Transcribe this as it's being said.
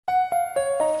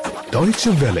Deutsche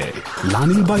Welle,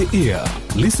 learning by ear.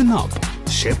 Listen up,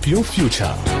 shape your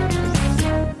future.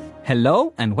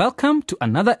 Hello and welcome to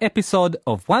another episode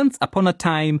of Once Upon a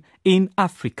Time in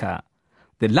Africa,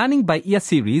 the Learning by Ear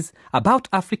series about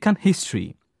African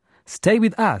history. Stay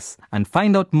with us and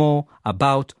find out more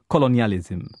about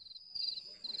colonialism.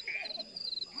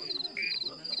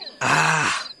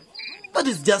 That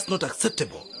is just not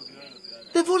acceptable.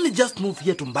 They've only just moved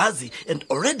here to Mbazi and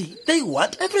already they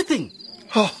want everything.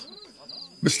 Oh,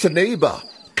 Mr. Neighbor,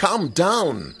 calm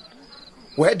down.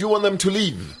 Where do you want them to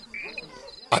live?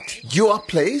 At your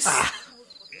place?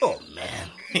 Oh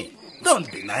man,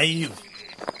 don't be naive.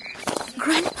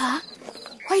 Grandpa,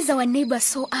 why is our neighbor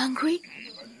so angry?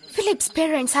 Philip's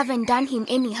parents haven't done him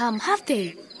any harm, have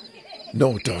they?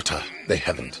 No, daughter, they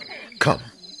haven't. Come,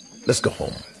 let's go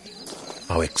home.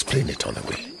 I'll explain it on the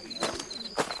way.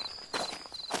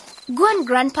 Go on,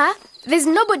 Grandpa. There's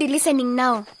nobody listening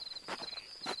now.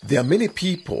 There are many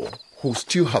people who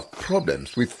still have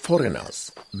problems with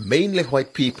foreigners, mainly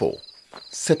white people,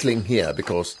 settling here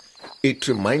because it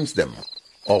reminds them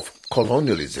of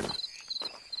colonialism.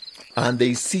 And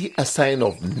they see a sign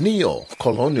of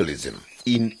neo-colonialism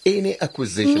in any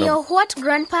acquisition Neo what,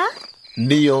 Grandpa?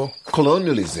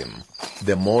 Neo-colonialism,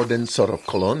 the modern sort of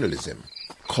colonialism.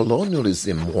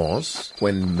 Colonialism was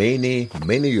when many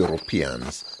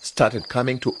Europeans started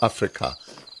coming to Africa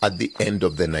at the end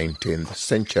of the 19th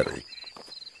century.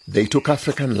 They took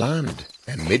African land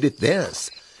and made it theirs,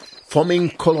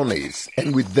 forming colonies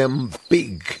and with them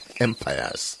big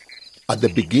empires. At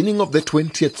the beginning of the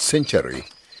 20th century,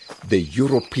 the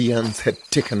Europeans had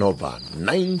taken over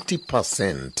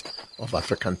 90% of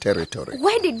African territory.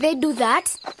 Why did they do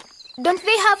that? Don't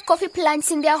they have coffee plants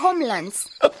in their homelands?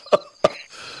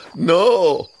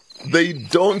 No, they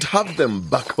don't have them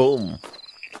back home.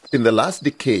 In the last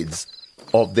decades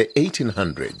of the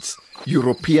 1800s,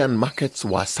 European markets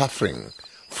were suffering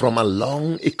from a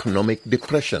long economic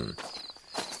depression,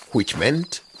 which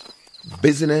meant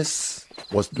business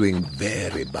was doing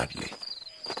very badly.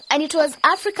 And it was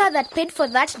Africa that paid for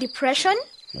that depression?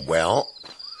 Well,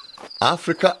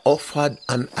 Africa offered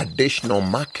an additional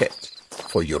market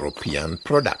for European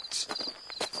products.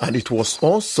 And it was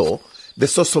also the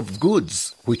source of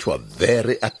goods which were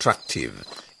very attractive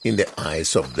in the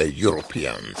eyes of the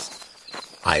Europeans.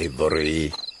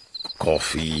 Ivory,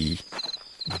 coffee,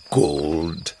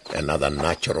 gold, and other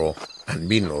natural and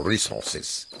mineral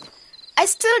resources. I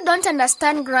still don't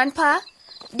understand, Grandpa.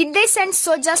 Did they send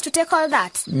soldiers to take all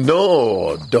that?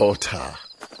 No, daughter.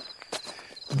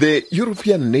 The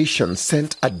European nations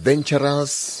sent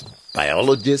adventurers,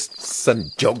 biologists,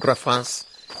 and geographers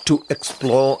to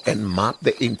explore and map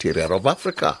the interior of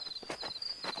Africa.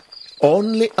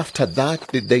 Only after that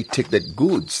did they take the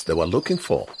goods they were looking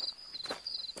for.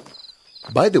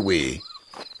 By the way,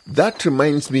 that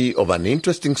reminds me of an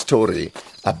interesting story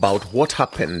about what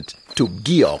happened to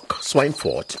Georg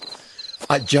Schweinfurt,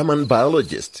 a German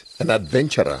biologist and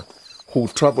adventurer who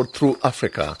traveled through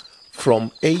Africa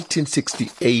from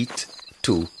 1868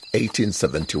 to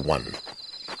 1871.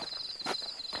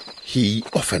 He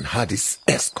often had his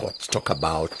escorts talk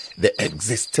about the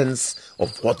existence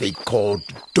of what they called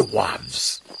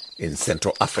dwarves in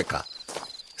Central Africa.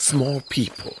 Small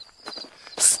people,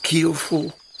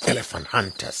 skillful elephant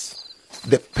hunters,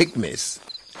 the pygmies,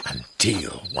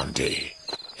 until one day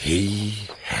he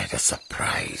had a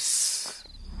surprise.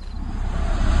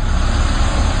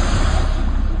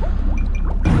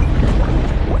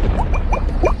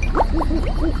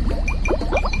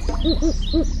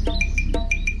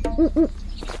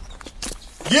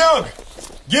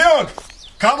 Georg,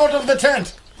 come out of the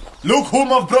tent. Look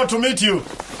whom I've brought to meet you.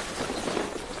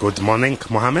 Good morning,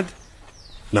 Mohammed.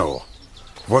 No,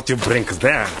 what you bring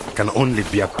there can only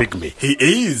be a pygmy. He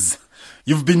is.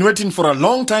 You've been waiting for a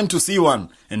long time to see one,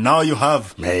 and now you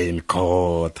have. Main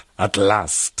court, at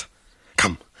last.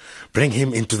 Come, bring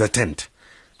him into the tent.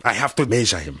 I have to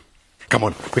measure him. Come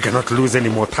on, we cannot lose any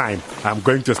more time. I'm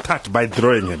going to start by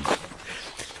drawing him.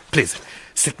 Please,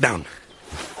 sit down.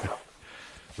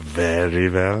 Very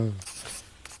well.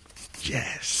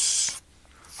 Yes.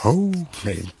 Oh,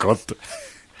 my God.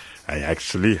 I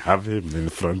actually have him in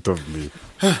front of me.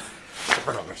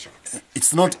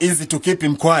 It's not easy to keep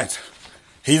him quiet.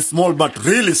 He's small but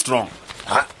really strong.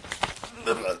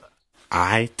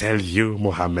 I tell you,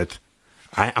 Mohammed,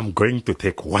 I am going to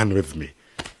take one with me.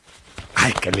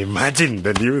 I can imagine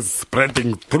the news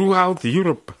spreading throughout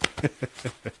Europe.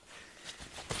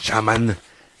 Shaman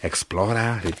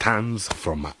explorer returns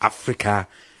from Africa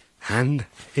hand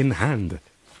in hand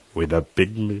with a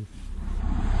pygmy.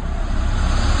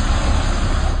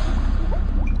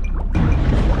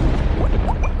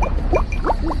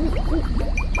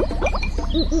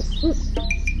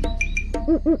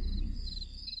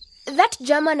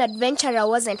 German adventurer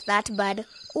wasn't that bad,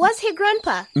 was he,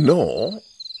 Grandpa? No,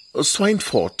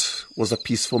 Swinefort was a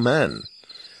peaceful man.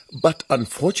 But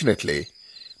unfortunately,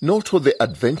 not all the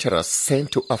adventurers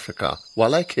sent to Africa were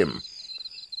like him.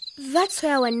 That's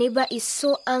why our neighbor is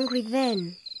so angry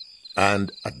then.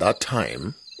 And at that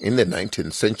time, in the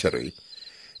 19th century,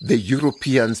 the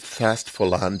Europeans' thirst for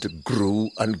land grew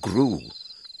and grew.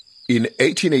 In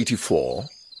 1884,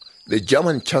 the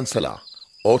German Chancellor,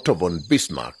 Otto von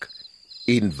Bismarck,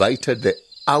 invited the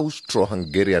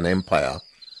Austro-Hungarian Empire,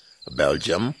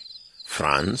 Belgium,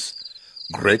 France,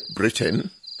 Great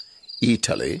Britain,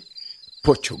 Italy,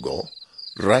 Portugal,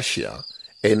 Russia,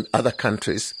 and other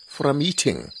countries for a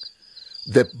meeting,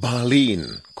 the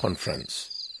Berlin Conference.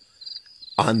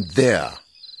 And there,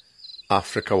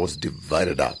 Africa was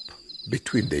divided up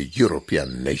between the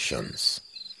European nations.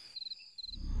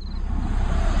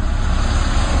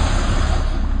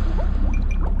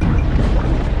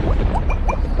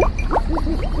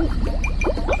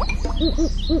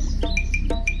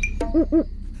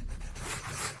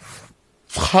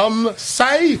 From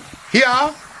Sai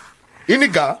here,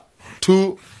 Iniga,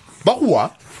 to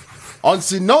Bahua, on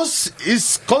the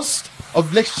northeast coast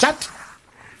of Lake Chad,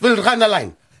 will run a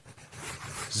line.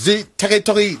 The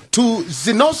territory to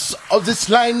the north of this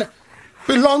line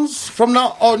belongs from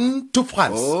now on to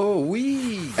France. Oh,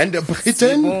 oui. And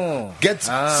Britain gets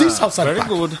 6,000 Very back.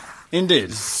 good, indeed.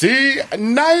 The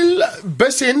Nile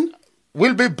Basin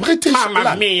will be British Mamma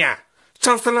land. mia!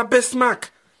 Chancellor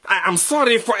Bismarck, I am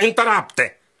sorry for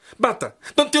interrupting. But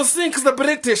don't you think the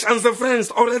British and the French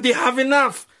already have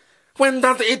enough? When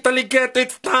does Italy get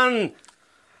its turn?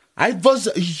 I was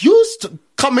used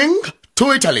coming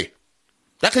to Italy.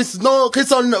 There is no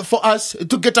reason for us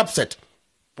to get upset.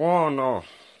 Oh no.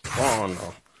 Oh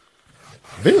no.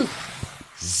 Well,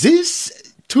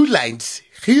 these two lines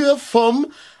here form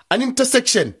an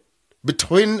intersection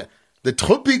between the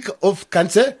Tropic of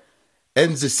Cancer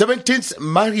and the 17th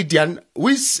meridian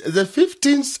with the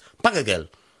 15th parallel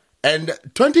and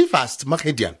 21st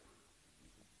meridian.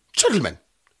 Gentlemen,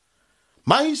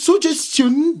 my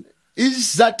suggestion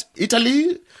is that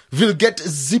Italy will get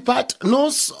the part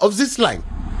north of this line.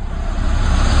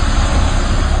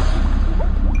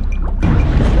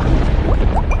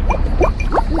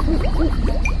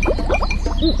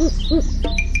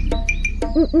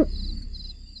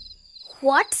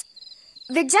 What?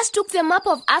 They just took the map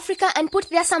of Africa and put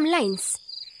there some lines.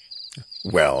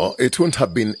 Well, it wouldn't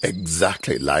have been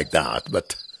exactly like that,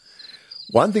 but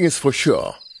one thing is for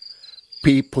sure.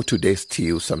 People today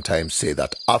still sometimes say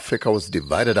that Africa was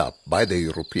divided up by the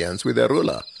Europeans with a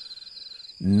ruler.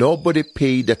 Nobody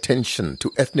paid attention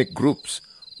to ethnic groups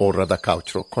or rather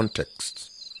cultural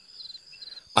contexts.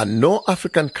 And no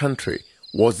African country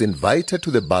was invited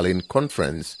to the Berlin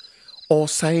Conference or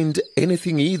signed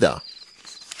anything either.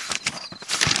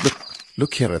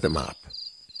 Look here at the map.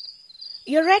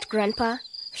 You're right, Grandpa.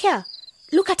 Here,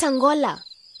 look at Angola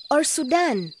or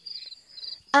Sudan.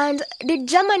 And did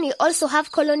Germany also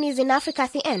have colonies in Africa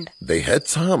at the end? They had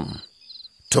some.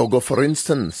 Togo, for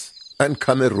instance, and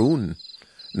Cameroon,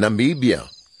 Namibia,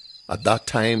 at that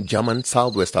time German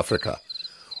Southwest Africa,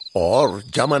 or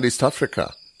German East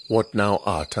Africa, what now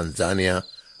are Tanzania,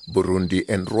 Burundi,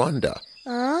 and Rwanda.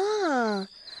 Ah,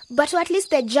 but at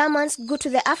least the Germans go to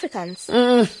the Africans.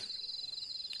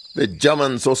 The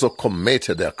Germans also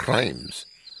committed their crimes.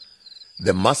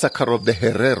 The massacre of the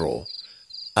Herero,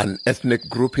 an ethnic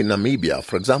group in Namibia,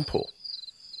 for example.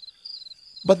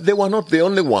 But they were not the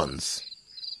only ones.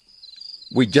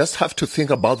 We just have to think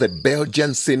about the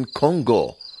Belgians in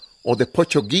Congo or the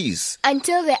Portuguese.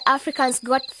 Until the Africans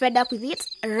got fed up with it,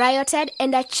 rioted,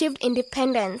 and achieved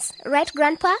independence. Right,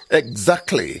 Grandpa?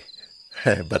 Exactly.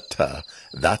 But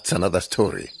that's another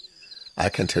story I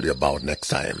can tell you about next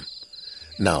time.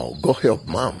 Now, go help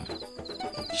Mom.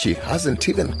 She hasn't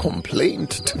even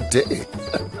complained today.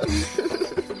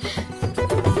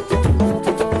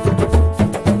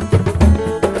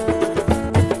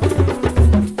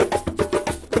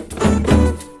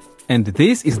 And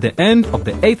this is the end of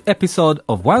the 8th episode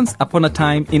of Once Upon a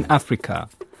Time in Africa,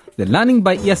 the Learning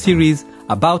by Ear series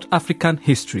about African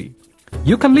history.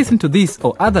 You can listen to this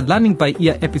or other Learning by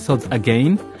Ear episodes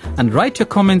again and write your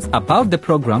comments about the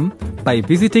program by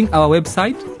visiting our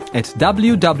website at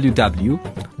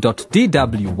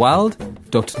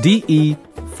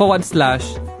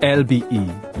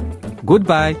www.dwworld.de/LBE.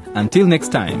 Goodbye until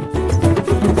next time.